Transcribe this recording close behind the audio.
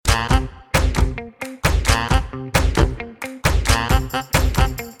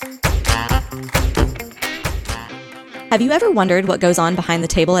Have you ever wondered what goes on behind the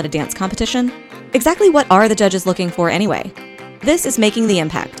table at a dance competition? Exactly what are the judges looking for anyway? This is Making the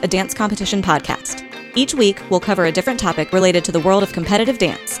Impact, a dance competition podcast. Each week, we'll cover a different topic related to the world of competitive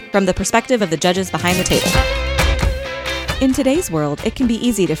dance from the perspective of the judges behind the table. In today's world, it can be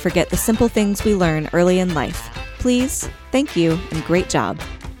easy to forget the simple things we learn early in life. Please, thank you, and great job.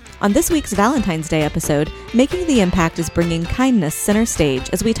 On this week's Valentine's Day episode, Making the Impact is bringing kindness center stage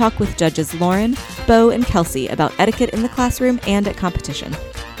as we talk with judges Lauren, Bo, and Kelsey about etiquette in the classroom and at competition.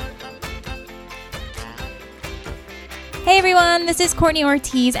 Hey everyone, this is Courtney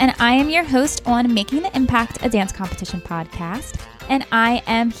Ortiz, and I am your host on Making the Impact, a dance competition podcast. And I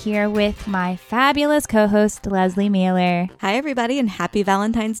am here with my fabulous co-host, Leslie Mailer. Hi everybody, and happy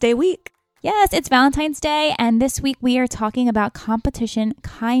Valentine's Day week. Yes, it's Valentine's Day, and this week we are talking about competition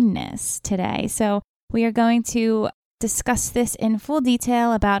kindness today. So we are going to discuss this in full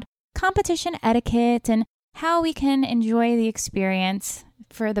detail about competition etiquette and how we can enjoy the experience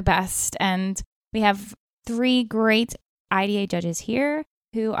for the best. And we have three great IDA judges here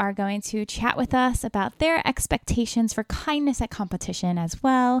who are going to chat with us about their expectations for kindness at competition as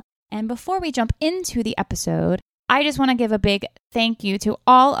well. And before we jump into the episode, I just want to give a big thank you to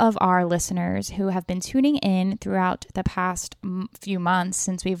all of our listeners who have been tuning in throughout the past few months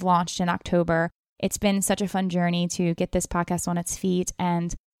since we've launched in October. It's been such a fun journey to get this podcast on its feet,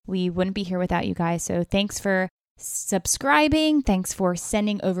 and we wouldn't be here without you guys. So thanks for subscribing. Thanks for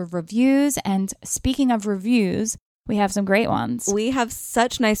sending over reviews. And speaking of reviews, we have some great ones. We have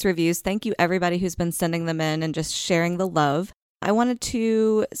such nice reviews. Thank you everybody who's been sending them in and just sharing the love. I wanted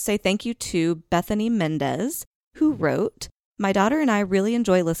to say thank you to Bethany Mendez, who wrote, "My daughter and I really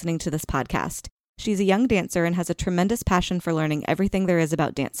enjoy listening to this podcast. She's a young dancer and has a tremendous passion for learning everything there is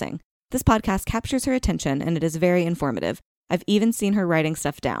about dancing. This podcast captures her attention and it is very informative. I've even seen her writing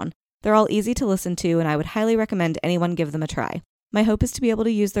stuff down. They're all easy to listen to and I would highly recommend anyone give them a try. My hope is to be able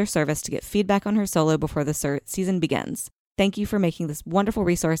to use their service to get feedback on her solo before the season begins. Thank you for making this wonderful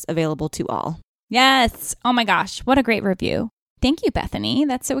resource available to all." Yes. Oh my gosh. What a great review. Thank you, Bethany.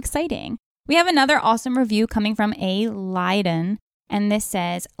 That's so exciting. We have another awesome review coming from A. Leiden, and this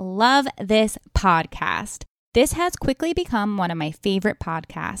says, "Love this podcast. This has quickly become one of my favorite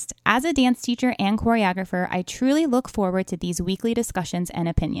podcasts. As a dance teacher and choreographer, I truly look forward to these weekly discussions and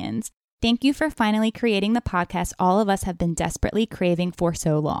opinions. Thank you for finally creating the podcast all of us have been desperately craving for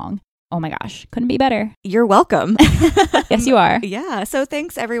so long." Oh my gosh, couldn't be better. You're welcome. Yes, you are. Yeah, so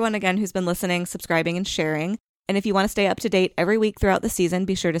thanks everyone again who's been listening, subscribing, and sharing. And if you want to stay up to date every week throughout the season,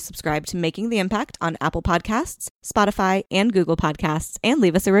 be sure to subscribe to Making the Impact on Apple Podcasts, Spotify, and Google Podcasts, and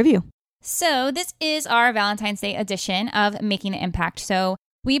leave us a review. So this is our Valentine's Day edition of Making the Impact. So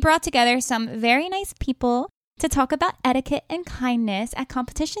we brought together some very nice people to talk about etiquette and kindness at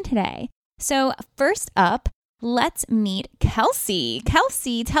competition today. So first up, let's meet Kelsey.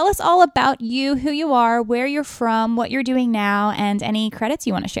 Kelsey, tell us all about you, who you are, where you're from, what you're doing now, and any credits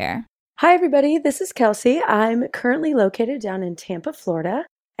you want to share. Hi, everybody. This is Kelsey. I'm currently located down in Tampa, Florida,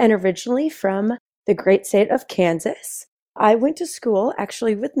 and originally from the great state of Kansas. I went to school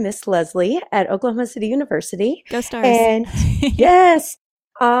actually with Miss Leslie at Oklahoma City University. Go Stars. And yes,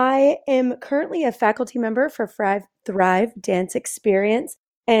 I am currently a faculty member for Thrive Dance Experience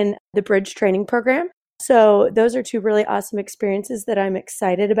and the Bridge Training Program. So those are two really awesome experiences that I'm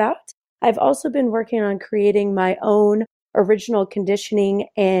excited about. I've also been working on creating my own original conditioning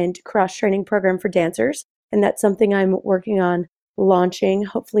and cross-training program for dancers. And that's something I'm working on launching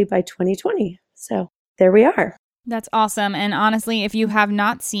hopefully by 2020. So there we are. That's awesome. And honestly, if you have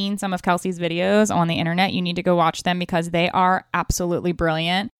not seen some of Kelsey's videos on the internet, you need to go watch them because they are absolutely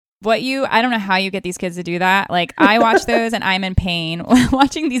brilliant. I don't know how you get these kids to do that. Like, I watch those and I'm in pain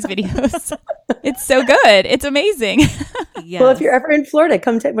watching these videos. It's so good. It's amazing. Yes. Well, if you're ever in Florida,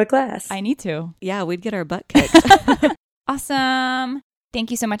 come take my class. I need to. Yeah, we'd get our butt kicked. Awesome.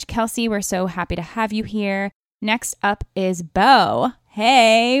 Thank you so much, Kelsey. We're so happy to have you here. Next up is Bo.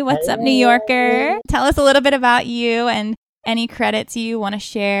 Hey, what's up, New Yorker? Tell us a little bit about you and any credits you want to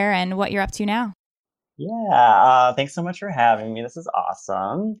share and what you're up to now. Yeah, thanks so much for having me. This is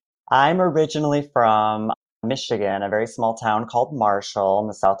awesome. I'm originally from Michigan, a very small town called Marshall in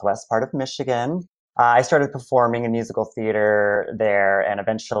the southwest part of Michigan. I started performing in musical theater there, and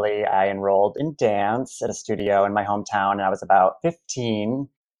eventually I enrolled in dance at a studio in my hometown, and I was about 15,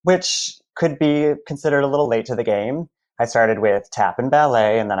 which could be considered a little late to the game. I started with tap and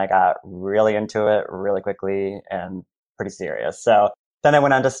ballet, and then I got really into it really quickly and pretty serious. So then I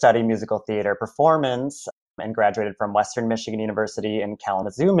went on to study musical theater performance and graduated from Western Michigan University in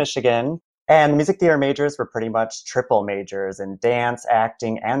Kalamazoo, Michigan. And the music theater majors were pretty much triple majors in dance,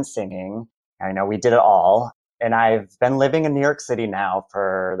 acting, and singing. I know we did it all. And I've been living in New York City now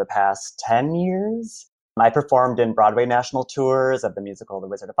for the past 10 years. I performed in Broadway national tours of the musical The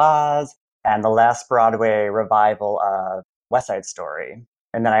Wizard of Oz and the last Broadway revival of West Side Story.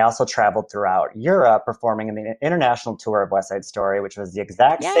 And then I also traveled throughout Europe performing in the international tour of West Side Story, which was the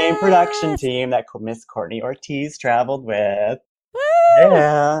exact same production team that Miss Courtney Ortiz traveled with. Woo!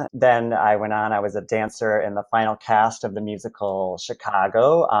 Yeah. Then I went on, I was a dancer in the final cast of the musical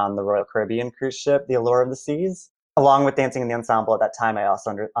Chicago on the Royal Caribbean cruise ship, The Allure of the Seas. Along with dancing in the ensemble at that time, I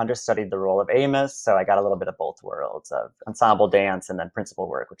also understudied the role of Amos. So I got a little bit of both worlds of ensemble dance and then principal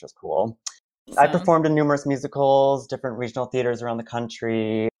work, which was cool. I performed in numerous musicals, different regional theaters around the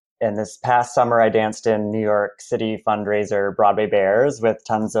country. And this past summer, I danced in New York City fundraiser Broadway Bears with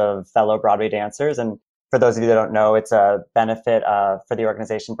tons of fellow Broadway dancers. And for those of you that don't know, it's a benefit for the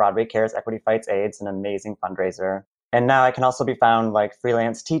organization Broadway Cares, Equity Fights AIDS, an amazing fundraiser. And now I can also be found like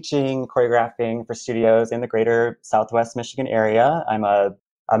freelance teaching, choreographing for studios in the greater Southwest Michigan area. I'm a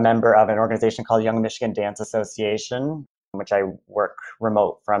member of an organization called Young Michigan Dance Association, which I work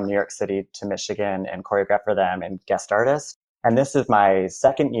remote from New York City to Michigan and choreograph for them and guest artist. And this is my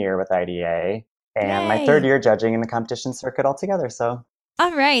second year with IDA and my third year judging in the competition circuit altogether. So,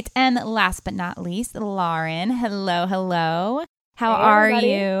 all right. And last but not least, Lauren. Hello. How are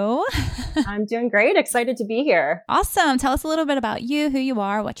you? I'm doing great. Excited to be here. Awesome. Tell us a little bit about you, who you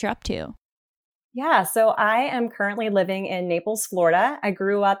are, what you're up to. Yeah. So I am currently living in Naples, Florida. I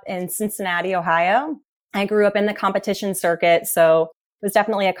grew up in Cincinnati, Ohio. I grew up in the competition circuit. So was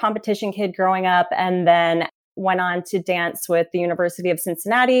definitely a competition kid growing up, and then went on to dance with the University of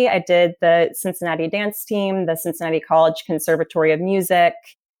Cincinnati. I did the Cincinnati dance team, the Cincinnati College Conservatory of Music,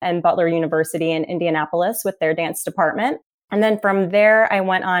 and Butler University in Indianapolis with their dance department. And then from there, I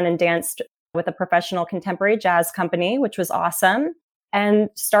went on and danced with a professional contemporary jazz company, which was awesome, and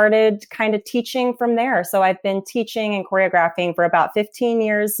started kind of teaching from there. So I've been teaching and choreographing for about 15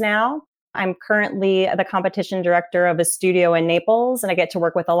 years now. I'm currently the competition director of a studio in Naples, and I get to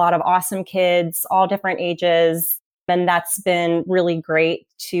work with a lot of awesome kids, all different ages. And that's been really great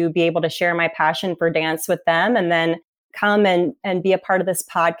to be able to share my passion for dance with them, and then come and be a part of this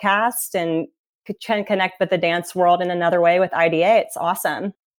podcast and connect with the dance world in another way with IDA. It's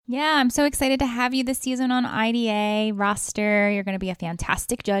awesome. Yeah, I'm so excited to have you this season on IDA roster. You're going to be a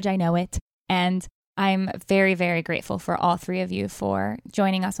fantastic judge. I know it. And I'm very, very grateful for all three of you for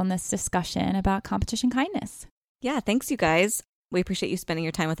joining us on this discussion about competition kindness. Yeah, thanks, you guys. We appreciate you spending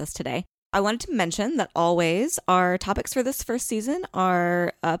your time with us today. I wanted to mention that always our topics for this first season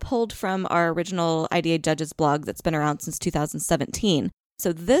are pulled from our original IDA Judges blog that's been around since 2017.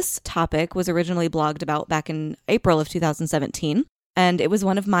 So this topic was originally blogged about back in April of 2017, and it was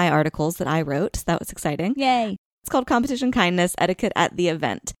one of my articles that I wrote. So that was exciting. Yay. It's called Competition Kindness, Etiquette at the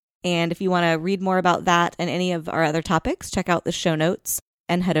Event. And if you want to read more about that and any of our other topics, check out the show notes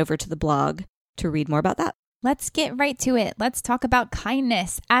and head over to the blog to read more about that. Let's get right to it. Let's talk about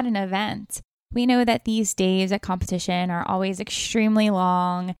kindness at an event. We know that these days at competition are always extremely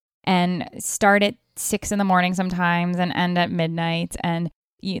long and start at 6 a.m. sometimes and end at midnight. And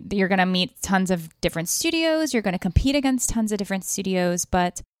you're going to meet tons of different studios. You're going to compete against tons of different studios.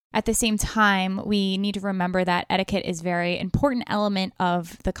 But at the same time, we need to remember that etiquette is a very important element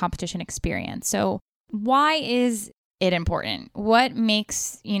of the competition experience. So why is it important? What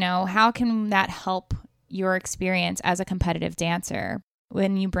makes, how can that help your experience as a competitive dancer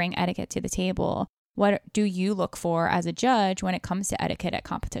when you bring etiquette to the table? What do you look for as a judge when it comes to etiquette at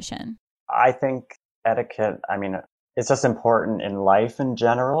competition? I think etiquette, it's just important in life in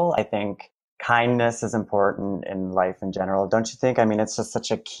general. I think kindness is important in life in general. Don't you think? It's just such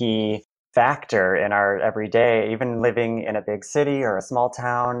a key factor in our everyday, even living in a big city or a small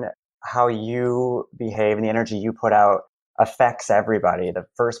town, how you behave and the energy you put out affects everybody. The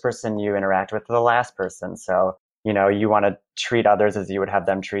first person you interact with, the last person. So, you want to treat others as you would have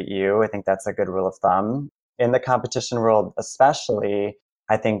them treat you. I think that's a good rule of thumb. In the competition world, especially,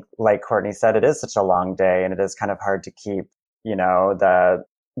 I think, like Courtney said, it is such a long day and it is kind of hard to keep,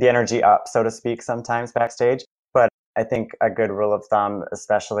 the energy up, so to speak, sometimes backstage. But I think a good rule of thumb,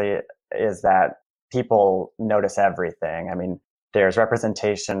 especially, is that people notice everything. There's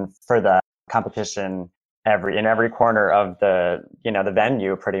representation for the competition in every corner of the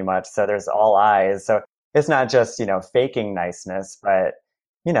venue pretty much. So there's all eyes. So it's not just, faking niceness, but,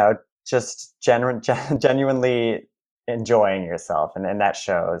 just genuinely enjoying yourself. And that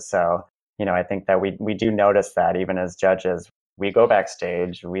shows. So, I think that we do notice that even as judges. We go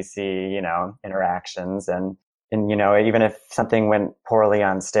backstage, we see, interactions and even if something went poorly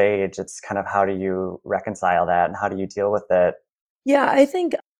on stage, it's kind of how do you reconcile that and how do you deal with it? Yeah, I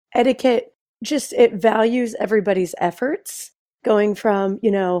think etiquette just, it values everybody's efforts, going from,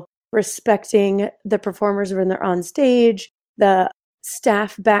 respecting the performers when they're on stage, the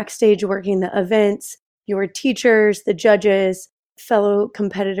staff backstage working the events, your teachers, the judges, fellow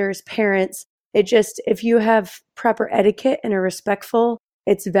competitors, parents. It just, if you have proper etiquette and are respectful,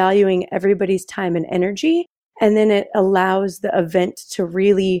 it's valuing everybody's time and energy. And then it allows the event to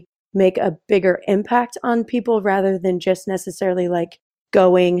really make a bigger impact on people rather than just necessarily like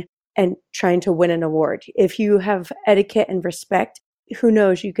going and trying to win an award. If you have etiquette and respect, who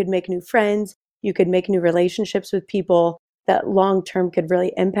knows, you could make new friends, you could make new relationships with people that long term could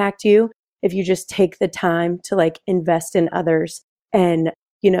really impact you if you just take the time to like invest in others and,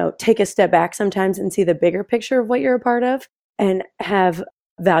 take a step back sometimes and see the bigger picture of what you're a part of and have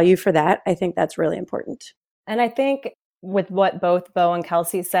value for that. I think that's really important. And I think with what both Bo and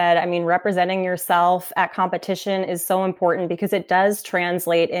Kelsey said, I mean, representing yourself at competition is so important because it does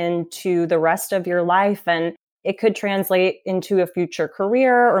translate into the rest of your life, and it could translate into a future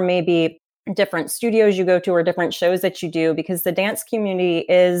career or maybe different studios you go to or different shows that you do, because the dance community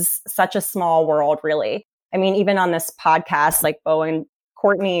is such a small world, really. I mean, even on this podcast, like Bo and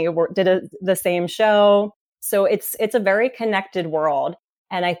Courtney did the same show. So it's a very connected world.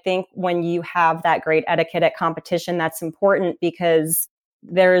 And I think when you have that great etiquette at competition, that's important because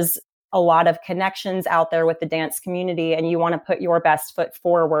there's a lot of connections out there with the dance community, and you want to put your best foot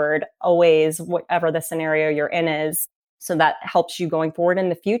forward always, whatever the scenario you're in is. So that helps you going forward in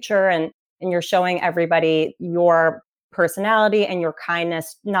the future. And you're showing everybody your personality and your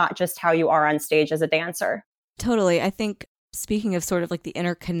kindness, not just how you are on stage as a dancer. Totally. I think speaking of sort of like the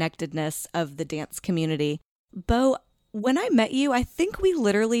interconnectedness of the dance community, Bo, when I met you, I think we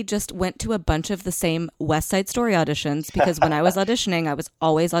literally just went to a bunch of the same West Side Story auditions, because when I was auditioning, I was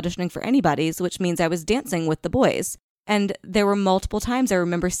always auditioning for anybody's, which means I was dancing with the boys. And there were multiple times I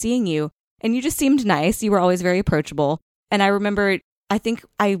remember seeing you, and you just seemed nice. You were always very approachable. And I remember, I think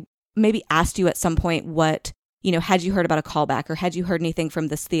I maybe asked you at some point what, had you heard about a callback or had you heard anything from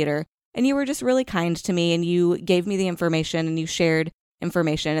this theater? And you were just really kind to me, and you gave me the information and you shared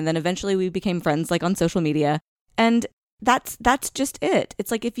information. And then eventually we became friends, like on social media. And that's just it.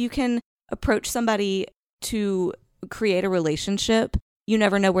 It's like if you can approach somebody to create a relationship, you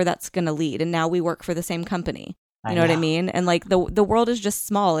never know where that's going to lead. And now we work for the same company. You know what I mean? And like the world is just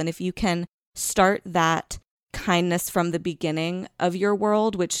small. And if you can start that kindness from the beginning of your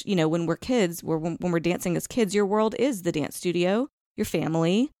world, which, when we're kids, when we're dancing as kids, your world is the dance studio, your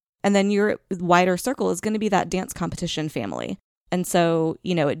family, and then your wider circle is going to be that dance competition family. And so,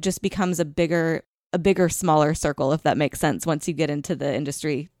 it just becomes a bigger, smaller circle, if that makes sense, once you get into the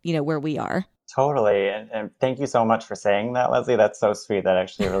industry, where we are. Totally. And thank you so much for saying that, Leslie. That's so sweet. That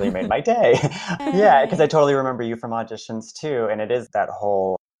actually really made my day. Yeah, because I totally remember you from auditions too. And it is that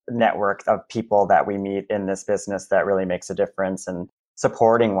whole network of people that we meet in this business that really makes a difference, and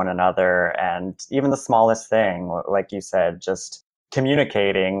supporting one another. And even the smallest thing, like you said, just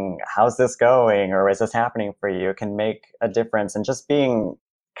communicating, how's this going? Or is this happening for you? It can make a difference. And just being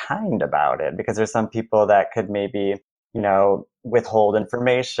kind about it, because there's some people that could maybe, withhold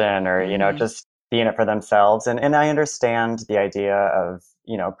information or, just be in it for themselves. And I understand the idea of,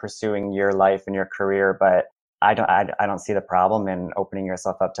 pursuing your life and your career, but I don't see the problem in opening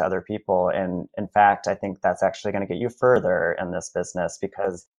yourself up to other people. And in fact, I think that's actually going to get you further in this business,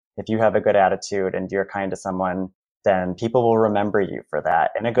 because if you have a good attitude and you're kind to someone, then people will remember you for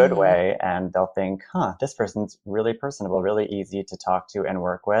that in a good way. And they'll think, this person's really personable, really easy to talk to and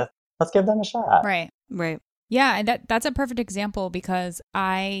work with. Let's give them a shot. Right. Right. Yeah. And that's a perfect example, because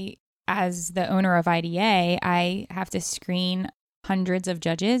I, as the owner of IDA, I have to screen hundreds of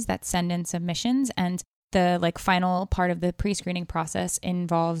judges that send in submissions. And the final part of the pre-screening process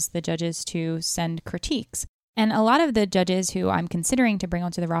involves the judges to send critiques. And a lot of the judges who I'm considering to bring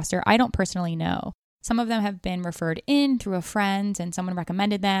onto the roster, I don't personally know. Some of them have been referred in through a friend and someone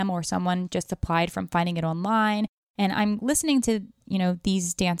recommended them, or someone just applied from finding it online. And I'm listening to,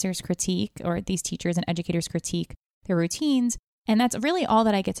 these dancers critique, or these teachers and educators critique their routines. And that's really all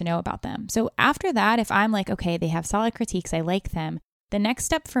that I get to know about them. So after that, if I'm like, okay, they have solid critiques, I like them, the next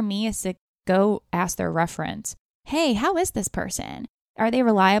step for me is to go ask their reference. Hey, how is this person? Are they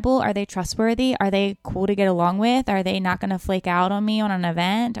reliable? Are they trustworthy? Are they cool to get along with? Are they not going to flake out on me on an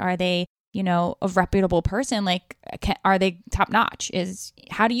event? Are they, a reputable person? Are they top notch?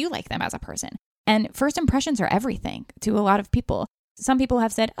 How do you like them as a person? And first impressions are everything to a lot of people. Some people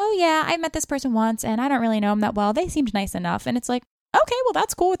have said, oh yeah, I met this person once and I don't really know them that well. They seemed nice enough. And it's like, okay, well,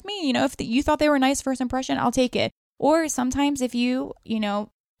 that's cool with me. If you thought they were nice first impression, I'll take it. Or sometimes if you,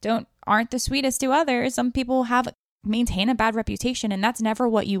 aren't the sweetest to others, some people maintain a bad reputation, and that's never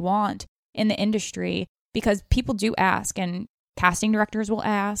what you want in the industry, because people do ask, and casting directors will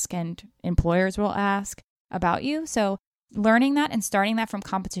ask and employers will ask about you. So learning that and starting that from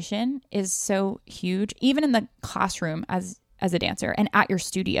competition is so huge, even in the classroom as a dancer and at your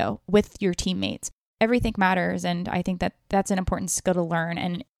studio with your teammates. Everything matters. And I think that that's an important skill to learn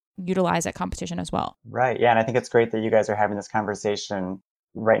and utilize at competition as well. Right. Yeah. And I think it's great that you guys are having this conversation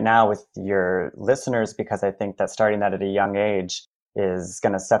right now with your listeners, because I think that starting that at a young age is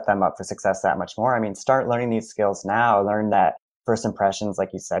going to set them up for success that much more. I mean, start learning these skills now. Learn that first impressions, like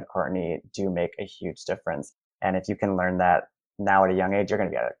you said, Courtney, do make a huge difference. And if you can learn that now at a young age, you're going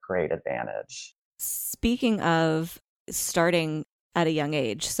to be at a great advantage. Speaking of starting at a young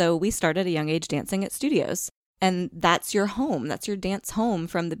age, so we started at a young age dancing at studios, and that's your home. That's your dance home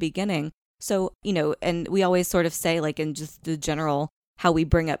from the beginning. So, and we always sort of say, like, in just the general how we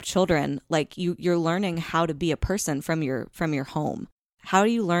bring up children, like you're learning how to be a person from your home. How do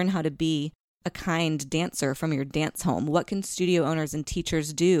you learn how to be a kind dancer from your dance home? What can studio owners and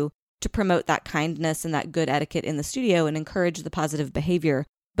teachers do to promote that kindness and that good etiquette in the studio and encourage the positive behavior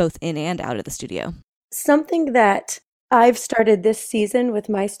both in and out of the studio? Something that I've started this season with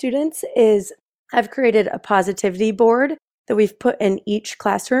my students is I've created a positivity board that we've put in each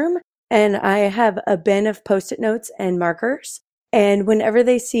classroom, and I have a bin of Post-it notes and markers. And whenever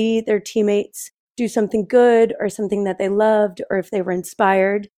they see their teammates do something good or something that they loved, or if they were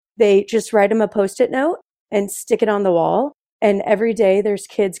inspired, they just write them a Post-it note and stick it on the wall. And every day there's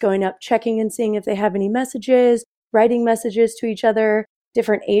kids going up, checking and seeing if they have any messages, writing messages to each other,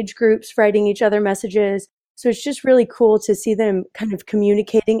 different age groups writing each other messages. So it's just really cool to see them kind of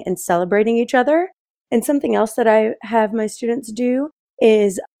communicating and celebrating each other. And something else that I have my students do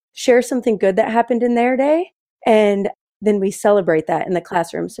is share something good that happened in their day, and then we celebrate that in the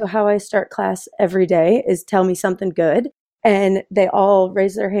classroom. So how I start class every day is tell me something good, and they all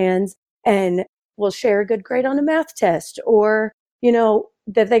raise their hands and will share a good grade on a math test, or,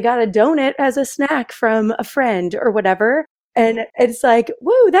 that they got a donut as a snack from a friend or whatever. And it's like,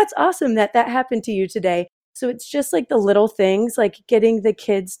 woo, that's awesome that happened to you today. So it's just like the little things, like getting the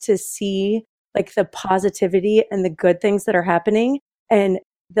kids to see like the positivity and the good things that are happening. And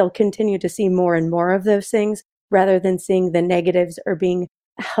they'll continue to see more and more of those things rather than seeing the negatives or being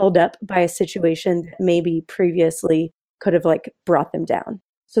held up by a situation that maybe previously could have like brought them down.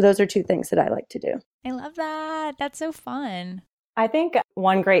 So those are two things that I like to do. I love that. That's so fun. I think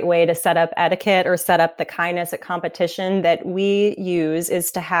one great way to set up etiquette or set up the kindness at competition that we use is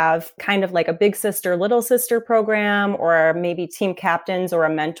to have kind of like a big sister, little sister program, or maybe team captains or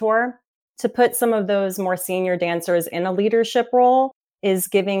a mentor. To put some of those more senior dancers in a leadership role is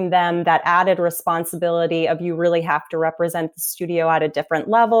giving them that added responsibility of you really have to represent the studio at a different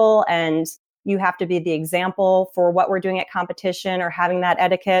level, and you have to be the example for what we're doing at competition or having that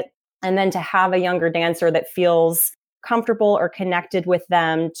etiquette. And then to have a younger dancer that feels comfortable or connected with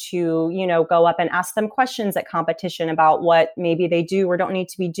them to, go up and ask them questions at competition about what maybe they do or don't need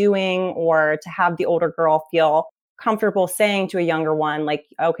to be doing, or to have the older girl feel comfortable saying to a younger one, like,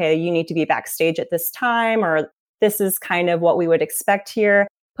 okay, you need to be backstage at this time, or this is kind of what we would expect here.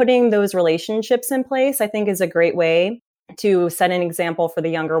 Putting those relationships in place, I think, is a great way to set an example for the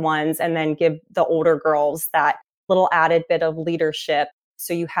younger ones and then give the older girls that little added bit of leadership.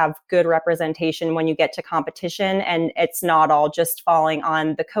 So you have good representation when you get to competition, and it's not all just falling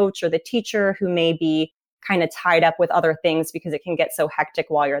on the coach or the teacher who may be kind of tied up with other things because it can get so hectic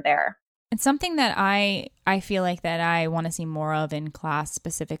while you're there. It's something that I feel like that I want to see more of in class,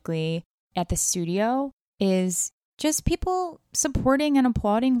 specifically at the studio, is just people supporting and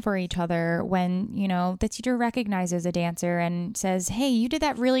applauding for each other when, the teacher recognizes a dancer and says, hey, you did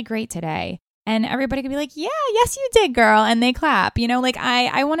that really great today. And everybody could be like, yeah, yes, you did, girl. And they clap,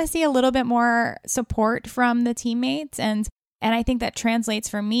 I want to see a little bit more support from the teammates. And I think that translates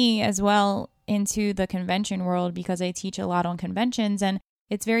for me as well into the convention world, because I teach a lot on conventions. And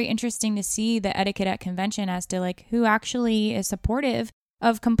it's very interesting to see the etiquette at convention as to like who actually is supportive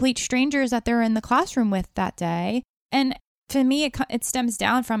of complete strangers that they're in the classroom with that day. And to me, it stems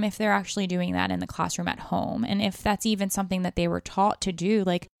down from if they're actually doing that in the classroom at home. And if that's even something that they were taught to do,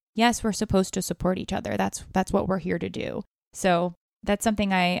 like, yes, we're supposed to support each other. That's what we're here to do. So that's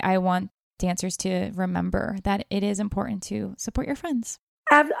something I want dancers to remember, that it is important to support your friends.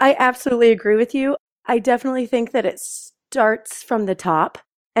 I absolutely agree with you. I definitely think that it starts from the top.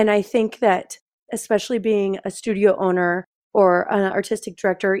 And I think that especially being a studio owner or an artistic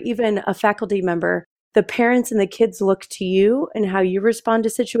director, or even a faculty member, the parents and the kids look to you and how you respond to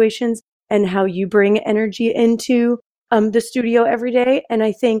situations and how you bring energy into the studio every day. And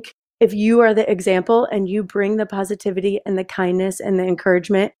I think if you are the example and you bring the positivity and the kindness and the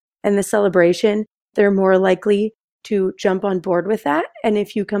encouragement and the celebration, they're more likely to jump on board with that. And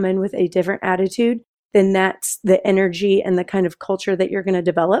if you come in with a different attitude, then that's the energy and the kind of culture that you're going to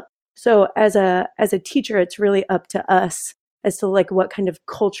develop. So as a teacher, it's really up to us as to like what kind of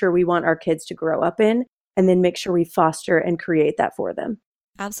culture we want our kids to grow up in, and then make sure we foster and create that for them.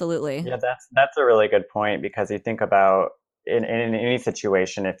 Absolutely. Yeah, that's a really good point, because you think about in any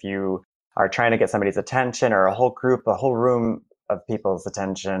situation, if you are trying to get somebody's attention, or a whole room of people's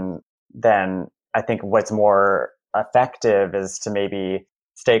attention, then I think what's more effective is to maybe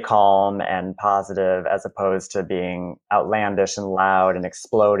stay calm and positive, as opposed to being outlandish and loud and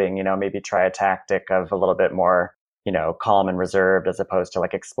exploding. Maybe try a tactic of a little bit more, calm and reserved, as opposed to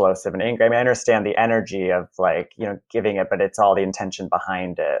like explosive and angry. I mean, I understand the energy of like, giving it, but it's all the intention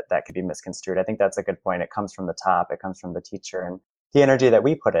behind it that could be misconstrued. I think that's a good point. It comes from the top, it comes from the teacher and the energy that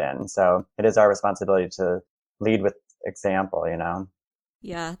we put in. So it is our responsibility to lead with example,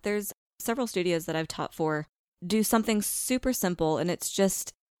 Yeah, there's several studios that I've taught for do something super simple, and it's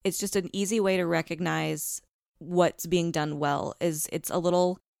just an easy way to recognize what's being done well. It's a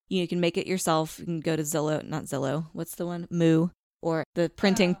little, you can make it yourself. You can go to not Zillow, what's the one? Moo, or the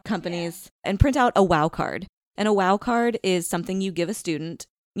printing companies, and print out a wow card. And a wow card is something you give a student,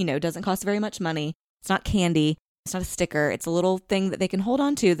 doesn't cost very much money. It's not candy. It's not a sticker. It's a little thing that they can hold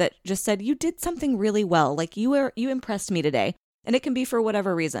on to that just said, you did something really well. Like you impressed me today. And it can be for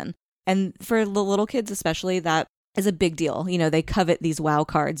whatever reason. And for the little kids especially, that is a big deal. They covet these wow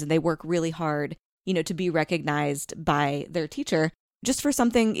cards, and they work really hard, to be recognized by their teacher just for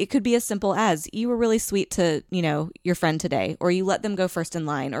something. It could be as simple as, you were really sweet to, your friend today, or you let them go first in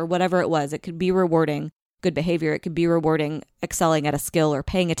line, or whatever it was. It could be rewarding good behavior. It could be rewarding excelling at a skill or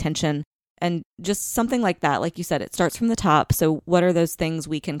paying attention, and just something like that. Like you said, it starts from the top. So what are those things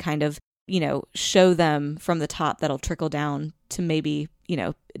we can kind of, show them from the top that'll trickle down to maybe,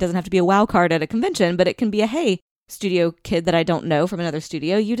 it doesn't have to be a wow card at a convention, but it can be a, hey, studio kid that I don't know from another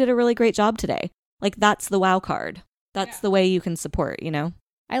studio, you did a really great job today. Like that's the wow card. That's the way you can support,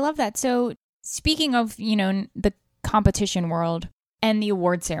 I love that. So speaking of, the competition world and the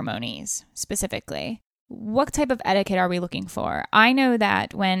award ceremonies specifically, what type of etiquette are we looking for? I know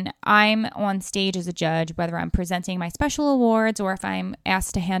that when I'm on stage as a judge, whether I'm presenting my special awards or if I'm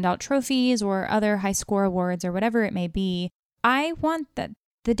asked to hand out trophies or other high score awards or whatever it may be, I want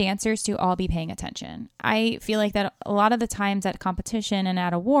the dancers to all be paying attention. I feel like that a lot of the times at competition and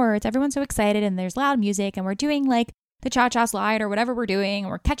at awards, everyone's so excited and there's loud music and we're doing like the cha-cha slide or whatever we're doing,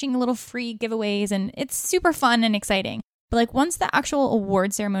 and we're catching little free giveaways, and it's super fun and exciting. But like once the actual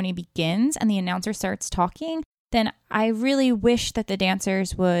award ceremony begins and the announcer starts talking, then I really wish that the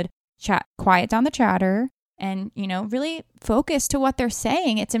dancers would quiet down the chatter and, really focus to what they're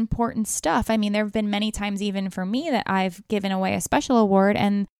saying. It's important stuff. I mean, there have been many times even for me that I've given away a special award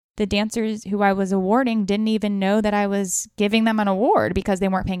and the dancers who I was awarding didn't even know that I was giving them an award because they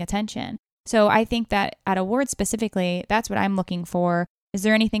weren't paying attention. So I think that at awards specifically, that's what I'm looking for. Is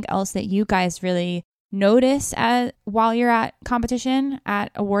there anything else that you guys really notice while you're at competition,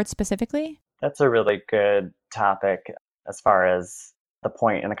 at awards specifically? That's a really good topic. As far as the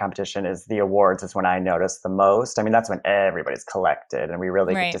point in the competition is the awards is when I notice the most. I mean, that's when everybody's collected and we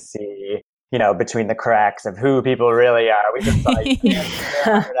really get to see, between the cracks of who people really are. We just saw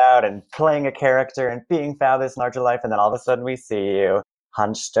you out and playing a character and being fabulous in larger life. And then all of a sudden we see you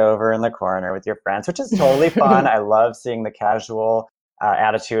hunched over in the corner with your friends, which is totally fun. I love seeing the casual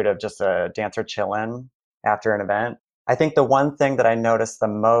attitude of just a dancer chilling after an event. I think the one thing that I notice the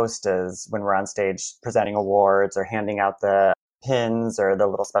most is when we're on stage presenting awards or handing out the pins or the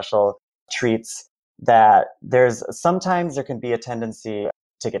little special treats, that sometimes there can be a tendency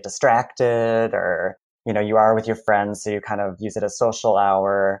to get distracted, or, you are with your friends, so you kind of use it as social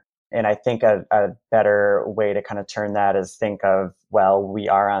hour. And I think a better way to kind of turn that is think of, well, we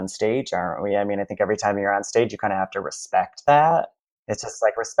are on stage, aren't we? I mean, I think every time you're on stage, you kind of have to respect that. It's just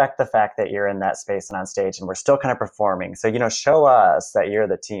like respect the fact that you're in that space and on stage and we're still kind of performing. So, show us that you're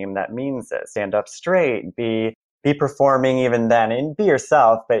the team that means it. Stand up straight, be performing even then, and be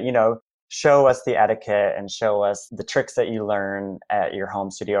yourself, but, show us the etiquette and show us the tricks that you learn at your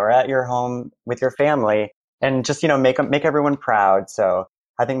home studio or at your home with your family, and just, make everyone proud. So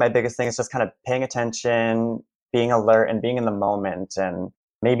I think my biggest thing is just kind of paying attention, being alert and being in the moment. And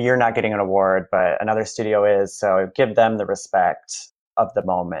maybe you're not getting an award, but another studio is. So give them the respect of the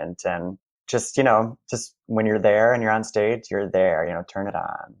moment, and just when you're there and you're on stage, you're there, turn it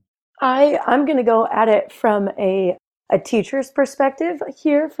on. I'm going to go at it from a teacher's perspective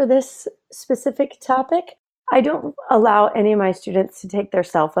here for this specific topic. I don't allow any of my students to take their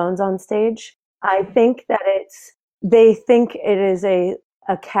cell phones on stage. I think that they think it is a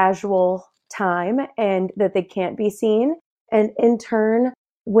a casual time and that they can't be seen. And in turn,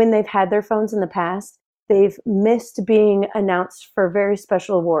 when they've had their phones in the past, they've missed being announced for very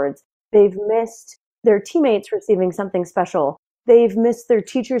special awards. They've missed their teammates receiving something special. They've missed their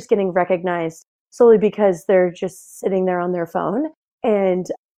teachers getting recognized solely because they're just sitting there on their phone. And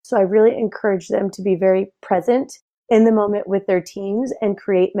so I really encourage them to be very present in the moment with their teams and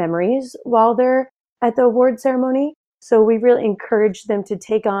create memories while they're at the award ceremony. So we really encourage them to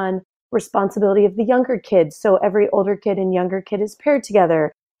take on responsibility of the younger kids. So every older kid and younger kid is paired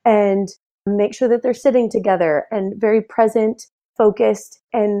together and make sure that they're sitting together and very present, focused.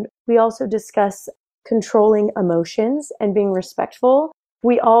 And we also discuss controlling emotions and being respectful.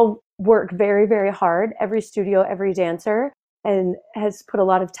 We all work very, very hard. Every studio, every dancer, and has put a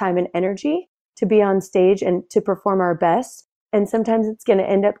lot of time and energy to be on stage and to perform our best. And sometimes it's going to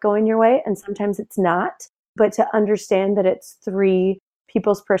end up going your way and sometimes it's not. But to understand that it's three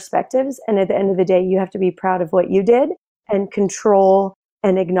people's perspectives. And at the end of the day, you have to be proud of what you did and control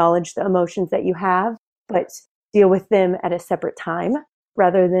and acknowledge the emotions that you have, but deal with them at a separate time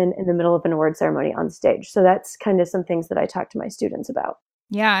rather than in the middle of an award ceremony on stage. So that's kind of some things that I talk to my students about.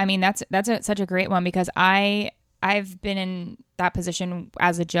 Yeah, I mean, that's such a great one because I've been in that position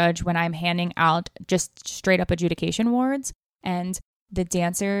as a judge when I'm handing out just straight up adjudication awards, and the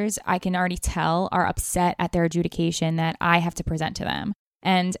dancers, I can already tell, are upset at their adjudication that I have to present to them.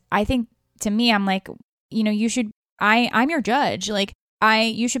 And I think, to me, I'm like, you should, I'm your judge. Like,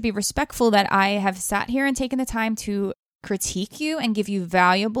 you should be respectful that I have sat here and taken the time to critique you and give you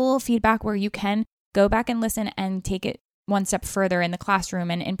valuable feedback where you can go back and listen and take it one step further in the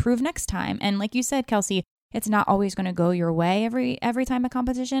classroom and improve next time. And like you said, Kelsey, it's not always going to go your way every time a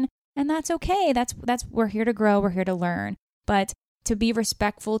competition, and that's okay. That's we're here to grow, we're here to learn. But to be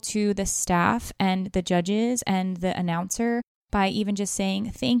respectful to the staff and the judges and the announcer by even just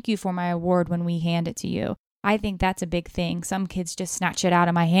saying thank you for my award when we hand it to you. I think that's a big thing. Some kids just snatch it out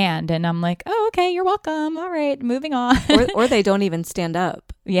of my hand and I'm like, oh, okay, you're welcome. All right, moving on. or they don't even stand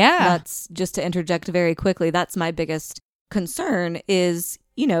up. Yeah. That's just to interject very quickly. That's my biggest concern is,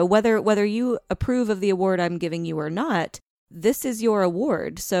 whether you approve of the award I'm giving you or not, this is your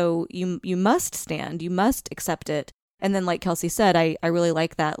award. So you must stand, you must accept it. And then like Kelsey said, I really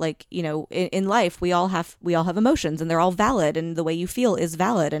like that. Like, in life, we all have emotions and they're all valid and the way you feel is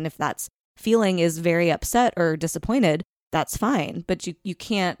valid. And if that's feeling is very upset or disappointed, that's fine. But you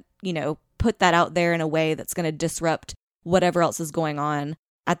can't, put that out there in a way that's going to disrupt whatever else is going on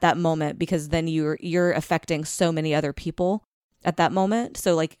at that moment, because then you're affecting so many other people at that moment.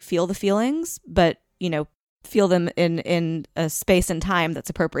 So like feel the feelings, but, feel them in a space and time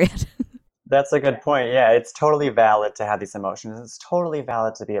that's appropriate. That's a good point. Yeah, it's totally valid to have these emotions. It's totally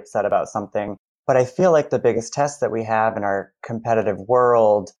valid to be upset about something. But I feel like the biggest test that we have in our competitive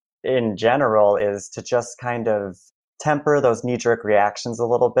world in general is to just kind of temper those knee-jerk reactions a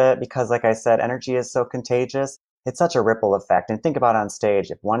little bit, because like I said, energy is so contagious. It's such a ripple effect. And think about on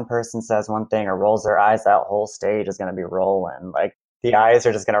stage, if one person says one thing or rolls their eyes, that whole stage is going to be rolling. Like the eyes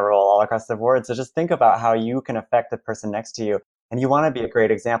are just going to roll all across the board. So just think about how you can affect the person next to you. And you want to be a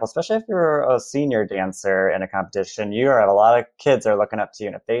great example, especially if you're a senior dancer in a competition. You are, a lot of kids are looking up to you.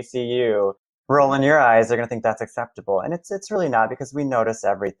 And if they see you rolling your eyes, they're going to think that's acceptable. And it's really not, because we notice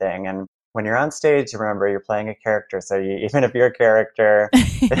everything. And when you're on stage, remember, you're playing a character. So even if you're a character,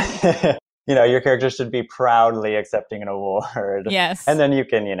 your character should be proudly accepting an award. Yes. And then you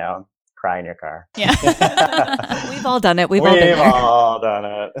can, cry in your car. Yeah. We've all done it. We've all done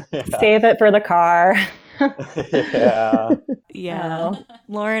it. Yeah. Save it for the car. Yeah. Yeah.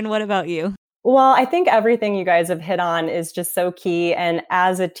 Lauren, what about you? Well, I think everything you guys have hit on is just so key. And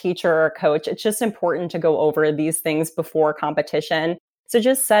as a teacher or coach, it's just important to go over these things before competition. So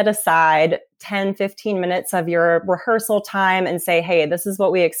just set aside 10, 15 minutes of your rehearsal time and say, hey, this is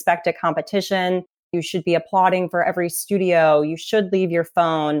what we expect at competition. You should be applauding for every studio. You should leave your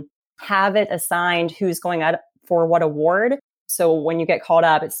phone. Have it assigned who's going out for what award. So when you get called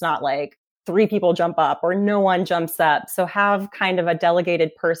up, it's not like 3 people jump up or no one jumps up. So have kind of a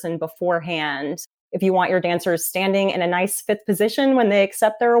delegated person beforehand. If you want your dancers standing in a nice fifth position when they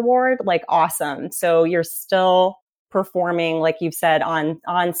accept their award, like awesome. So you're still performing, like you've said,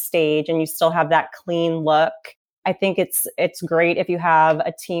 on stage and you still have that clean look. I think it's great if you have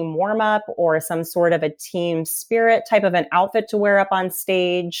a team warm up or some sort of a team spirit type of an outfit to wear up on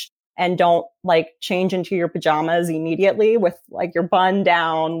stage. And don't like change into your pajamas immediately with like your bun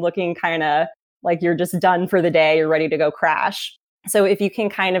down, looking kind of like you're just done for the day. You're ready to go crash. So if you can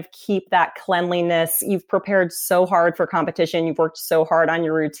kind of keep that cleanliness, you've prepared so hard for competition. You've worked so hard on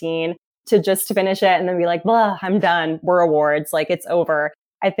your routine. just to finish it and then be like, blah, I'm done. We're awards. Like it's over.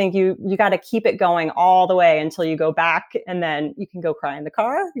 I think you got to keep it going all the way until you go back, and then you can go cry in the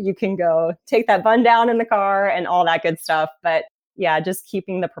car. You can go take that bun down in the car and all that good stuff. But yeah, just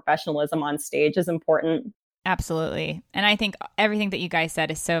keeping the professionalism on stage is important. Absolutely. And I think everything that you guys said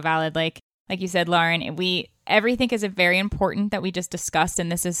is so valid. Like you said, Lauren, everything is very important that we just discussed.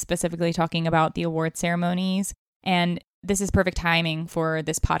 And this is specifically talking about the award ceremonies. And this is perfect timing for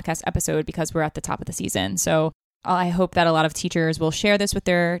this podcast episode because we're at the top of the season. So I hope that a lot of teachers will share this with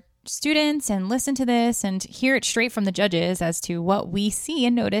their students and listen to this and hear it straight from the judges as to what we see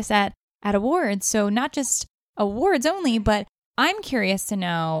and notice at awards. So not just awards only, but I'm curious to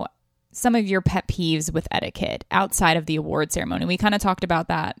know some of your pet peeves with etiquette outside of the award ceremony. We kind of talked about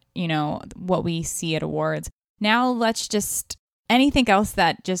that, what we see at awards. Now let's just anything else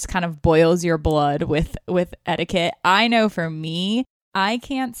that just kind of boils your blood with etiquette. I know for me, I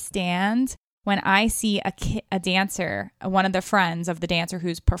can't stand when I see a dancer, one of the friends of the dancer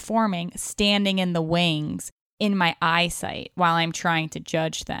who's performing, standing in the wings in my eyesight while I'm trying to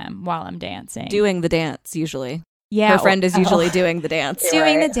judge them while I'm dancing. Doing the dance, usually. Yeah. Her friend is usually doing the dance.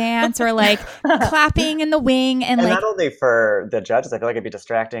 Doing the dance or like clapping in the wing. And like, not only for the judges, I feel like it'd be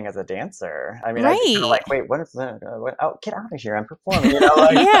distracting as a dancer. I mean, right. I'm like, wait, what is that? Oh, get out of here. I'm performing.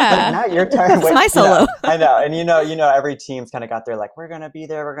 Like, yeah. Like, not your turn. It's my solo. I know. And every team's kind of got their like, we're going to be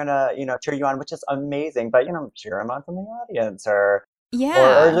there. We're going to, cheer you on, which is amazing. But, cheer them on from the audience or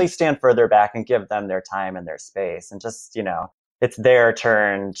at least stand further back and give them their time and their space. And just, it's their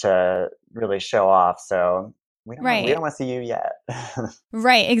turn to really show off. So we don't want to see you yet.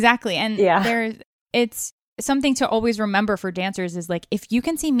 Right, exactly. And it's something to always remember for dancers is like, if you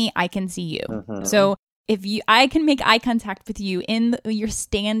can see me, I can see you. Mm-hmm. So I can make eye contact with you you're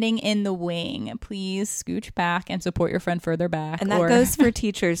standing in the wing, please scooch back and support your friend further back. And that goes for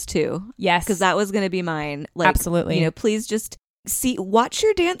teachers too. Yes. Because that was going to be mine. Like, absolutely. Please just watch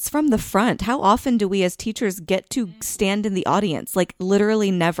your dance from the front. How often do we as teachers get to stand in the audience? Like literally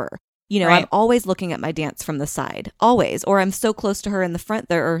never. Right. I'm always looking at my dance from the side, always, or I'm so close to her in the front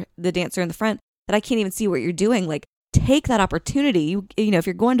there, or the dancer in the front that I can't even see what you're doing. Like, take that opportunity. If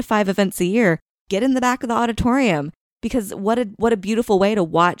you're going to 5 events a year, get in the back of the auditorium, because what a beautiful way to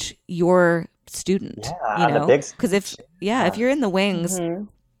watch your student. Yeah, because if you're in the wings,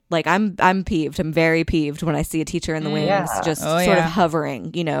 like I'm peeved. I'm very peeved when I see a teacher in the wings, just sort of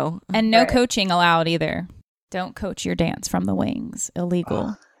hovering. And no coaching allowed either. Don't coach your dance from the wings.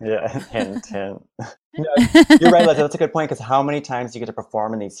 Illegal. Hint. You're right, Leslie. That's a good point, because how many times do you get to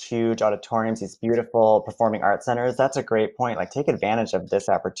perform in these huge auditoriums, these beautiful performing arts centers? That's a great point. Like, take advantage of this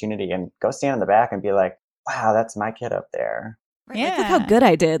opportunity and go stand in the back and be like, wow, that's my kid up there. Right, yeah. Like, look how good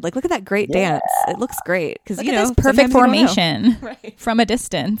I did. Like, look at that great dance. It looks great. Because, this perfect formation from a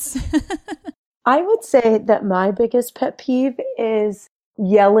distance. I would say that my biggest pet peeve is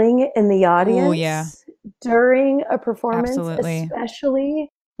yelling in the audience during a performance, especially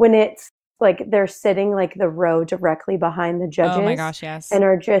when it's like they're sitting like the row directly behind the judges. Oh my gosh, yes. And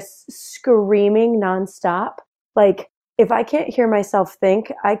are just screaming nonstop. Like, if I can't hear myself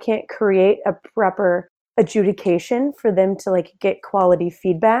think, I can't create a proper adjudication for them to like get quality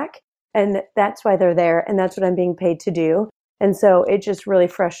feedback. And that's why they're there. And that's what I'm being paid to do. And so it just really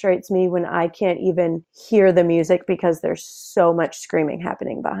frustrates me when I can't even hear the music because there's so much screaming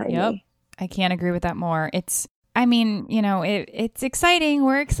happening behind me. I can't agree with that more. It's exciting.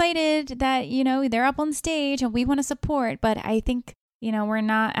 We're excited that, they're up on stage and we want to support. But I think, we're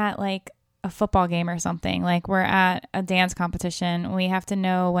not at like a football game or something. Like, we're at a dance competition. We have to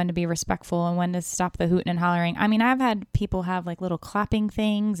know when to be respectful and when to stop the hooting and hollering. I mean, I've had people have like little clapping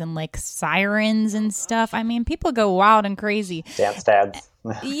things and like sirens and stuff. I mean, people go wild and crazy. Dance dads.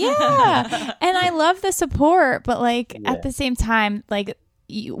 Yeah. And I love the support, but like at the same time, like,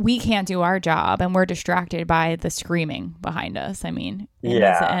 we can't do our job and we're distracted by the screaming behind us. I mean, it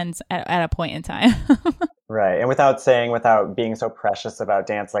ends at a point in time. Right. And without being so precious about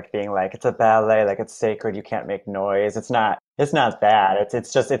dance, like being like, it's a ballet, like it's sacred, you can't make noise. It's not that.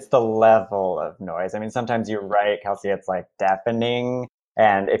 It's the level of noise. I mean, sometimes you're right, Kelsey, it's like deafening.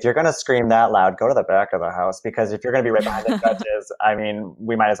 And if you're going to scream that loud, go to the back of the house, because if you're going to be right behind the judges, I mean,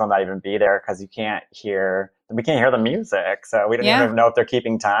 we might as well not even be there, because we can't hear the music. So we don't even know if they're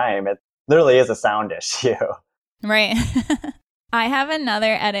keeping time. It literally is a sound issue. Right. I have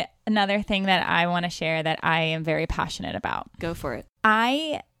another thing that I want to share that I am very passionate about. Go for it.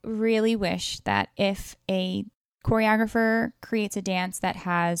 I really wish that if a choreographer creates a dance that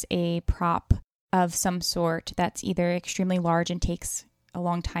has a prop of some sort that's either extremely large and takes a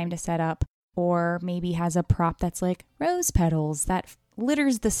long time to set up, or maybe has a prop that's like rose petals that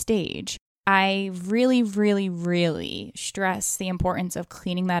litters the stage. I really, really, really stress the importance of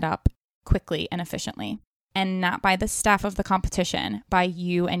cleaning that up quickly and efficiently, and not by the staff of the competition, by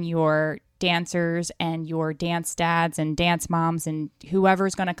you and your dancers and your dance dads and dance moms and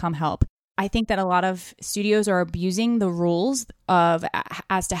whoever's going to come help. I think that a lot of studios are abusing the rules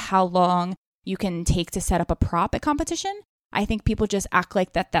as to how long you can take to set up a prop at competition. I think people just act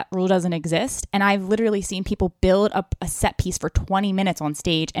like that rule doesn't exist. And I've literally seen people build up a set piece for 20 minutes on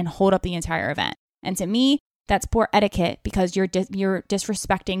stage and hold up the entire event. And to me, that's poor etiquette, because you're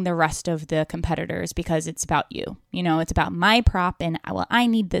disrespecting the rest of the competitors because it's about you. You know, it's about my prop and, well, I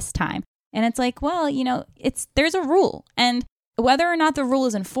need this time. And it's like, well, you know, there's a rule. And whether or not the rule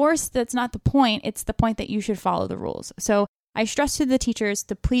is enforced, that's not the point. It's the point that you should follow the rules. So I stress to the teachers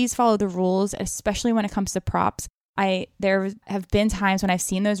to please follow the rules, especially when it comes to props. There have been times when I've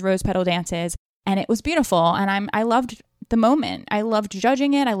seen those rose petal dances and it was beautiful, and I loved the moment. I loved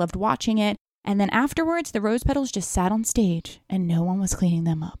judging it. I loved watching it. And then afterwards, the rose petals just sat on stage and no one was cleaning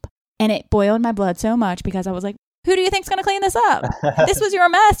them up. And it boiled my blood so much, because I was like, who do you think's going to clean this up? This was your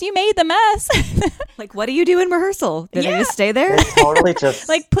mess. You made the mess. Like, what do you do in rehearsal? Did they just stay there? It totally just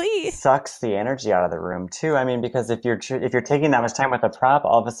like, please sucks the energy out of the room too. I mean, because if you're taking that much time with a prop,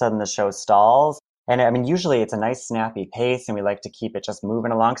 all of a sudden the show stalls. And I mean, usually it's a nice snappy pace, and we like to keep it just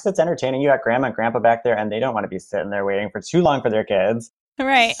moving along because it's entertaining. You got grandma and grandpa back there, and they don't want to be sitting there waiting for too long for their kids.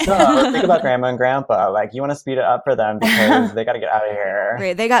 Right. So think about grandma and grandpa. Like, you want to speed it up for them because they got to get out of here.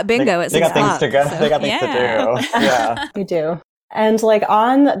 Great. They got bingo at 6 o'clock. They got things to do. Yeah. We do. And like,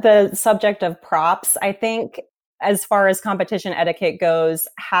 on the subject of props, I think as far as competition etiquette goes,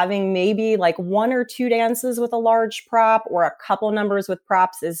 having maybe like 1 or 2 dances with a large prop or a couple numbers with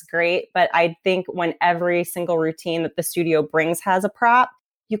props is great. But I think when every single routine that the studio brings has a prop,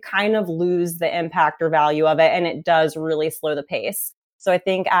 you kind of lose the impact or value of it. And it does really slow the pace. So I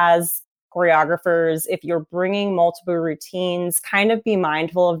think as choreographers, if you're bringing multiple routines, kind of be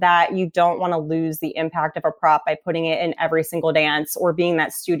mindful of that. You don't want to lose the impact of a prop by putting it in every single dance, or being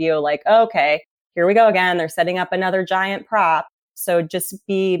that studio like, oh, okay, here we go again. They're setting up another giant prop. So just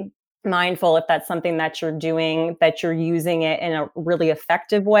be mindful, if that's something that you're doing, that you're using it in a really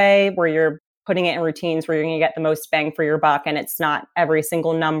effective way, where you're putting it in routines where you're going to get the most bang for your buck. And it's not every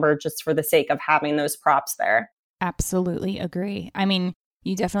single number just for the sake of having those props there. Absolutely agree. I mean,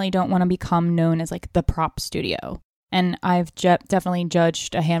 you definitely don't want to become known as like the prop studio. And I've definitely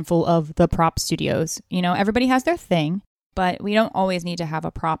judged a handful of the prop studios. You know, everybody has their thing, but we don't always need to have a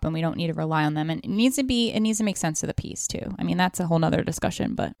prop, and we don't need to rely on them. And it needs to make sense to the piece too. I mean, that's a whole nother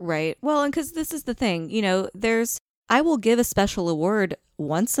discussion, but. Right. Well, and because this is the thing, you know, I will give a special award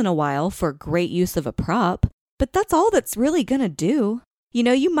once in a while for great use of a prop, but that's all that's really going to do. You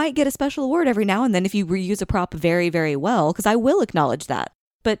know, you might get a special award every now and then if you reuse a prop very, very well, because I will acknowledge that.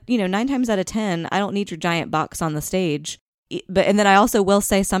 But, you know, 9 times out of 10, I don't need your giant box on the stage. And then I also will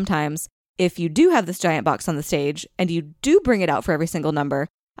say sometimes, if you do have this giant box on the stage and you do bring it out for every single number,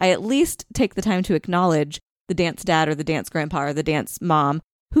 I at least take the time to acknowledge the dance dad or the dance grandpa or the dance mom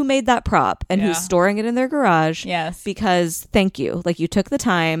who made that prop and who's storing it in their garage. Yes. Because thank you. Like, you took the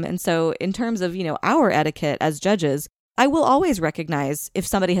time. And so in terms of, you know, our etiquette as judges, I will always recognize if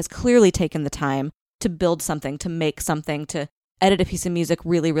somebody has clearly taken the time to build something, to make something, to edit a piece of music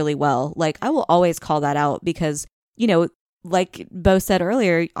really, really well. Like, I will always call that out because, you know, like Bo said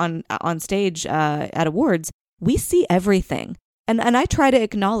earlier on stage at awards, we see everything. And I try to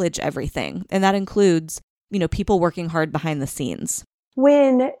acknowledge everything. And that includes, you know, people working hard behind the scenes.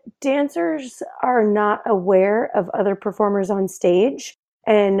 When dancers are not aware of other performers on stage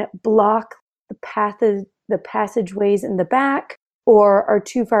and block the passageways in the back, or are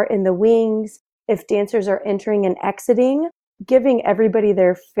too far in the wings, if dancers are entering and exiting, giving everybody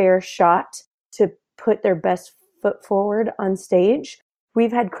their fair shot to put their best foot forward on stage.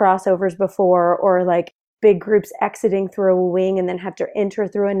 We've had crossovers before, or like big groups exiting through a wing and then have to enter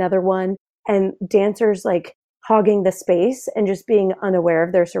through another one, and dancers like hogging the space and just being unaware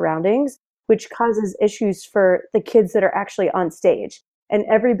of their surroundings, which causes issues for the kids that are actually on stage. And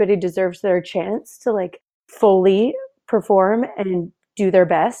everybody deserves their chance to like fully perform and do their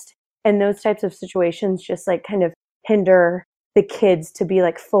best. And those types of situations just like kind of hinder the kids to be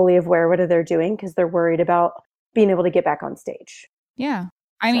like fully aware what they're doing, because they're worried about being able to get back on stage. Yeah.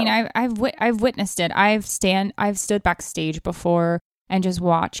 I mean, I've witnessed it. I've stood backstage before and just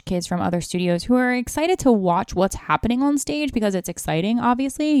watch kids from other studios who are excited to watch what's happening on stage because it's exciting,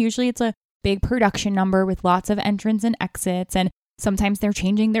 obviously. Usually it's a big production number with lots of entrants and exits, and sometimes they're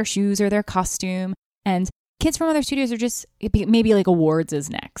changing their shoes or their costume. And kids from other studios are just, maybe like awards is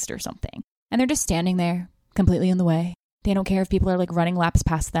next or something. And they're just standing there completely in the way. They don't care if people are like running laps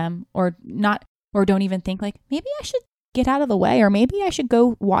past them or not, or don't even think like, maybe I should get out of the way, or maybe I should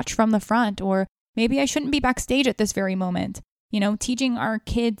go watch from the front, or maybe I shouldn't be backstage at this very moment. You know, teaching our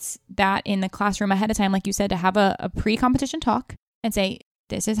kids that in the classroom ahead of time, like you said, to have a pre-competition talk and say,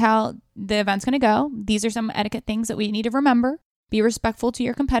 this is how the event's going to go. These are some etiquette things that we need to remember. Be respectful to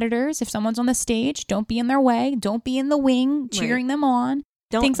your competitors. If someone's on the stage, don't be in their way. Don't be in the wing cheering them on.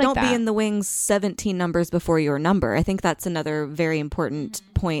 Don't be in the wings 17 numbers before your number. I think that's another very important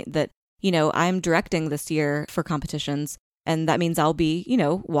point that, you know, I'm directing this year for competitions. And that means I'll be, you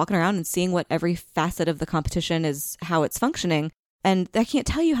know, walking around and seeing what every facet of the competition is, how it's functioning. And I can't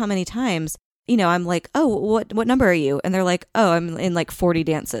tell you how many times, you know, I'm like, oh, what number are you? And they're like, oh, I'm in like 40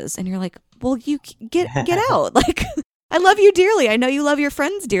 dances. And you're like, well, you get out. Like, I love you dearly. I know you love your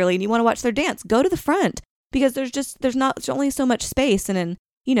friends dearly and you want to watch their dance. Go to the front, because there's only so much space. And then,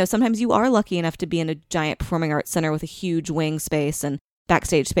 you know, sometimes you are lucky enough to be in a giant performing arts center with a huge wing space and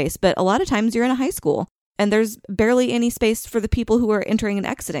backstage space. But a lot of times you're in a high school and there's barely any space for the people who are entering and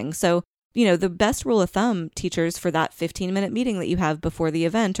exiting. So, you know, the best rule of thumb, teachers, for that 15-minute meeting that you have before the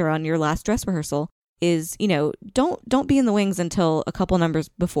event or on your last dress rehearsal is, you know, don't be in the wings until a couple numbers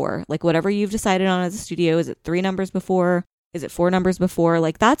before. Like, whatever you've decided on as a studio, is it 3 numbers before? Is it 4 numbers before?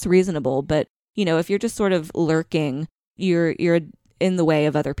 Like, that's reasonable. But, you know, if you're just sort of lurking, you're in the way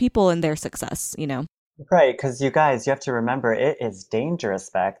of other people and their success, you know? Right, because you guys, you have to remember, it is dangerous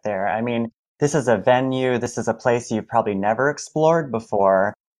back there. I mean, this is a venue, this is a place you've probably never explored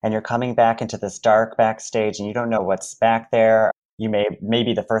before, and you're coming back into this dark backstage and you don't know what's back there. You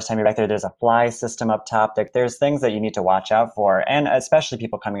maybe the first time you're back there, there's a fly system up top. There's things that you need to watch out for. And especially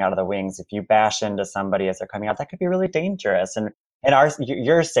people coming out of the wings, if you bash into somebody as they're coming out, that could be really dangerous. And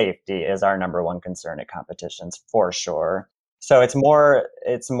your safety is our number one concern at competitions, for sure. So it's more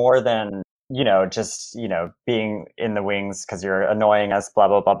than, you know, just, you know, being in the wings because you're annoying us, blah,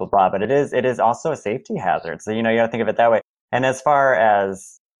 blah, blah, blah, blah. But it is also a safety hazard. So, you know, you got to think of it that way. And as far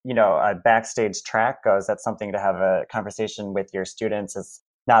as, you know, a backstage track goes, that's something to have a conversation with your students. Is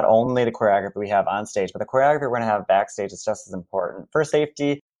not only the choreography we have on stage, but the choreography we're going to have backstage is just as important for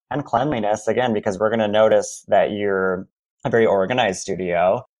safety and cleanliness, again, because we're going to notice that you're a very organized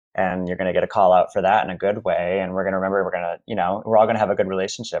studio and you're going to get a call out for that in a good way. And we're going to remember, we're all going to have a good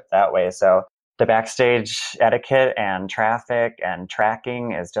relationship that way. So the backstage etiquette and traffic and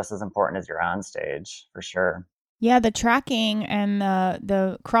tracking is just as important as your on stage, for sure. Yeah, the tracking and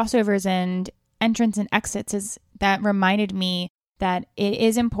the crossovers and entrance and exits that reminded me that it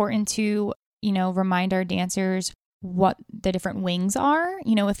is important to, you know, remind our dancers what the different wings are.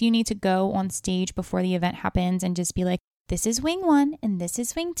 You know, if you need to go on stage before the event happens and just be like, this is wing 1 and this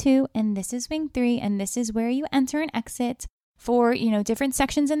is wing 2 and this is wing 3 and this is where you enter and exit for, you know, different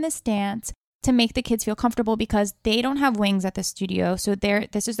sections in this dance, to make the kids feel comfortable, because they don't have wings at the studio. So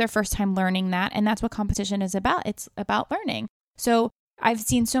this is their first time learning that. And that's what competition is about. It's about learning. So I've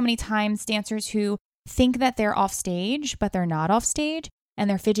seen so many times dancers who think that they're off stage, but they're not off stage, and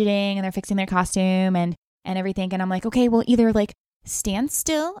they're fidgeting and they're fixing their costume and everything. And I'm like, okay, well, either like stand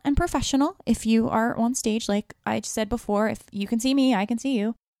still and professional if you are on stage, like I said before, if you can see me, I can see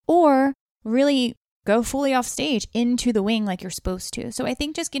you, or really go fully off stage into the wing like you're supposed to. So I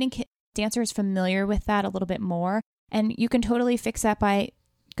think just getting dancers familiar with that a little bit more. And you can totally fix that by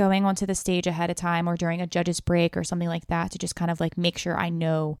going onto the stage ahead of time or during a judge's break or something like that, to just kind of like make sure I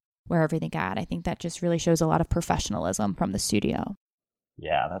know where everything at. I think that just really shows a lot of professionalism from the studio.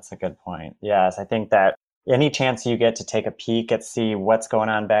 Yeah, that's a good point. Yes, I think that any chance you get to take a peek at see what's going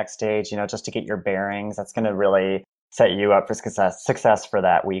on backstage, you know, just to get your bearings, that's going to really set you up for success for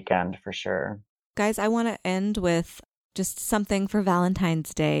that weekend, for sure. Guys, I want to end with just something for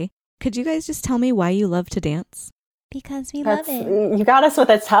Valentine's Day. Could you guys just tell me why you love to dance? Because we love it. You got us with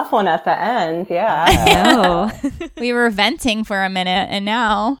a tough one at the end. Yeah. I know. We were venting for a minute and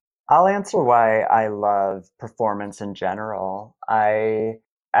now. I'll answer why I love performance in general. I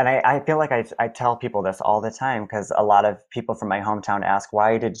feel like I tell people this all the time, because a lot of people from my hometown ask,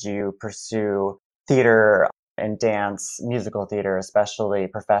 why did you pursue theater and dance, musical theater, especially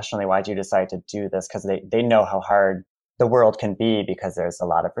professionally? Why did you decide to do this? Because they know how hard the world can be, because there's a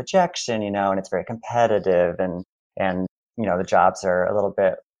lot of rejection, you know, and it's very competitive, and you know, the jobs are a little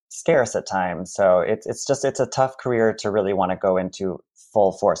bit scarce at times. So it's a tough career to really want to go into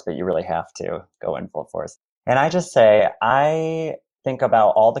full force, but you really have to go in full force. And I just say, I think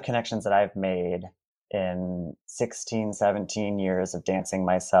about all the connections that I've made in 16, 17 years of dancing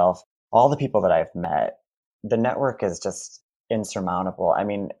myself, all the people that I've met. The network is just insurmountable. I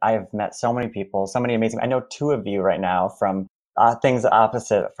mean, I've met so many people, so many amazing. I know 2 of you right now from things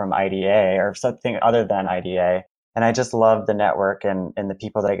opposite from IDA or something other than IDA. And I just love the network and the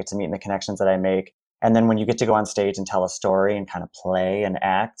people that I get to meet and the connections that I make. And then when you get to go on stage and tell a story and kind of play and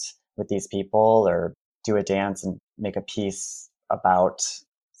act with these people or do a dance and make a piece about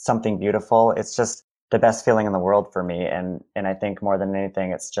something beautiful, it's just the best feeling in the world for me. And I think more than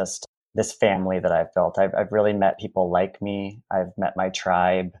anything, it's just this family that I've built. I've really met people like me. I've met my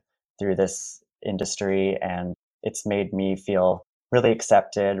tribe through this industry, and it's made me feel really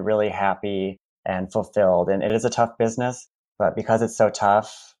accepted, really happy and fulfilled. And it is a tough business, but because it's so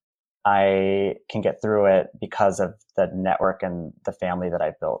tough, I can get through it because of the network and the family that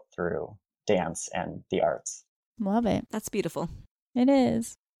I built through dance and the arts. Love it. That's beautiful. It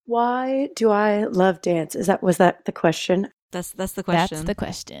is. Why do I love dance? Was that the question? That's the question. That's the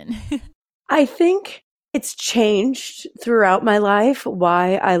question. I think it's changed throughout my life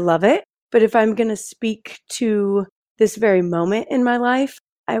why I love it. But if I'm going to speak to this very moment in my life,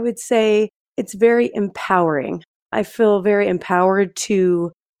 I would say it's very empowering. I feel very empowered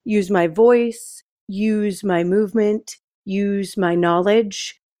to use my voice, use my movement, use my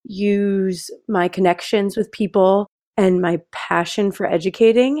knowledge, use my connections with people and my passion for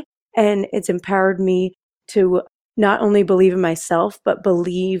educating. And it's empowered me to not only believe in myself, but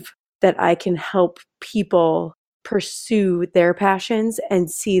believe that I can help people pursue their passions and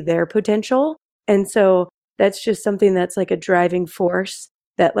see their potential. And so that's just something that's like a driving force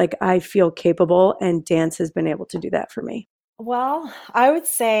that like I feel capable, and dance has been able to do that for me. Well, I would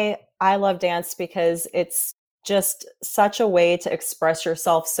say I love dance because it's just such a way to express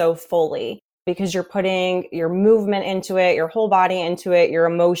yourself so fully, because you're putting your movement into it, your whole body into it, your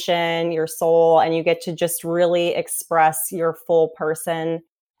emotion, your soul, and you get to just really express your full person.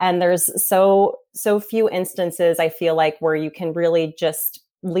 And there's so few instances, I feel like, where you can really just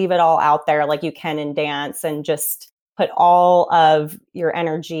leave it all out there like you can in dance and just put all of your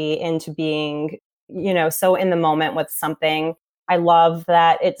energy into being, so in the moment with something. I love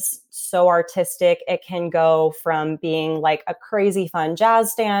that it's so artistic. It can go from being like a crazy fun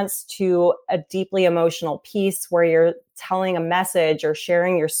jazz dance to a deeply emotional piece where you're telling a message or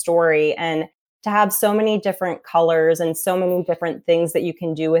sharing your story. And to have so many different colors and so many different things that you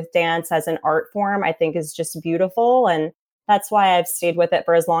can do with dance as an art form, I think is just beautiful. And that's why I've stayed with it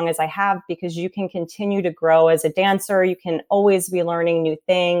for as long as I have, because you can continue to grow as a dancer. You can always be learning new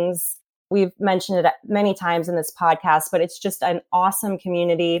things. We've mentioned it many times in this podcast, but it's just an awesome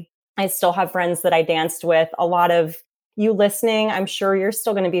community. I still have friends that I danced with. A lot of you listening, I'm sure you're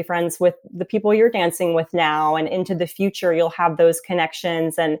still going to be friends with the people you're dancing with now, and into the future, you'll have those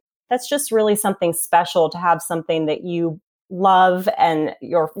connections. And that's just really something special to have something that you love and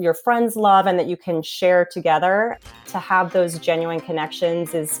your friends love and that you can share together. To have those genuine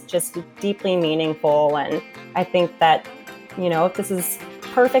connections is just deeply meaningful. And I think that, if this is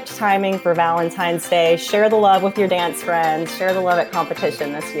perfect timing for Valentine's Day, share the love with your dance friends, share the love at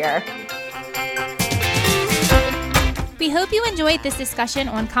competition this year. We hope you enjoyed this discussion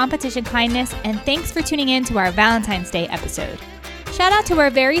on competition kindness, and thanks for tuning in to our Valentine's Day episode. Shout out to our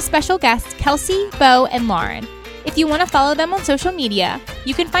very special guests, Kelsey, Bo, and Lauren. If you want to follow them on social media,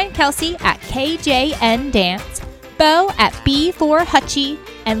 you can find Kelsey at KJN Dance, Bo at B4Hutchie,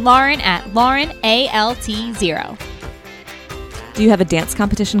 and Lauren at LaurenALT0. Do you have a dance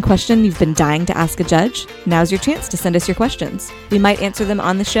competition question you've been dying to ask a judge? Now's your chance to send us your questions. We might answer them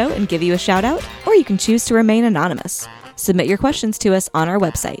on the show and give you a shout out, or you can choose to remain anonymous. Submit your questions to us on our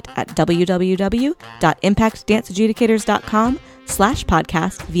website at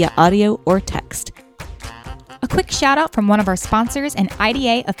www.impactdanceadjudicators.com/podcast via audio or text. A quick shout out from one of our sponsors and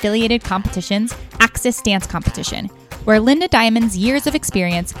IDA affiliated competitions, Axis Dance Competition, where Linda Diamond's years of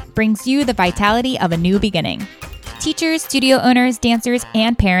experience brings you the vitality of a new beginning. Teachers, studio owners, dancers,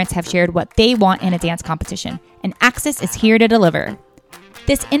 and parents have shared what they want in a dance competition, and Axis is here to deliver.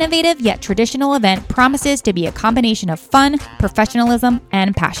 This innovative yet traditional event promises to be a combination of fun, professionalism,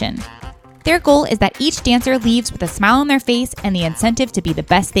 and passion. Their goal is that each dancer leaves with a smile on their face and the incentive to be the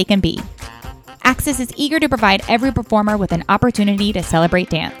best they can be. Axis is eager to provide every performer with an opportunity to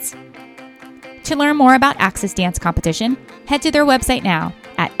celebrate dance. To learn more about Axis Dance Competition, head to their website now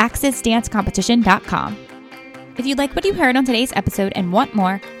at axisdancecompetition.com. If you like what you heard on today's episode and want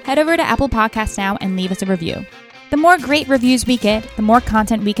more, head over to Apple Podcasts now and leave us a review. The more great reviews we get, the more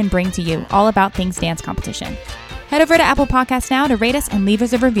content we can bring to you all about things dance competition. Head over to Apple Podcasts now to rate us and leave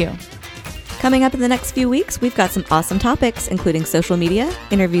us a review. Coming up in the next few weeks, we've got some awesome topics, including social media,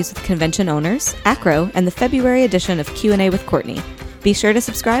 interviews with convention owners, Acro, and the February edition of Q&A with Courtney. Be sure to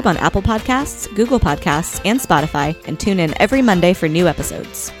subscribe on Apple Podcasts, Google Podcasts, and Spotify, and tune in every Monday for new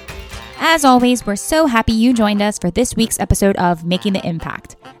episodes. As always, we're so happy you joined us for this week's episode of Making the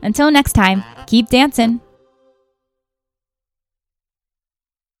Impact. Until next time, keep dancing.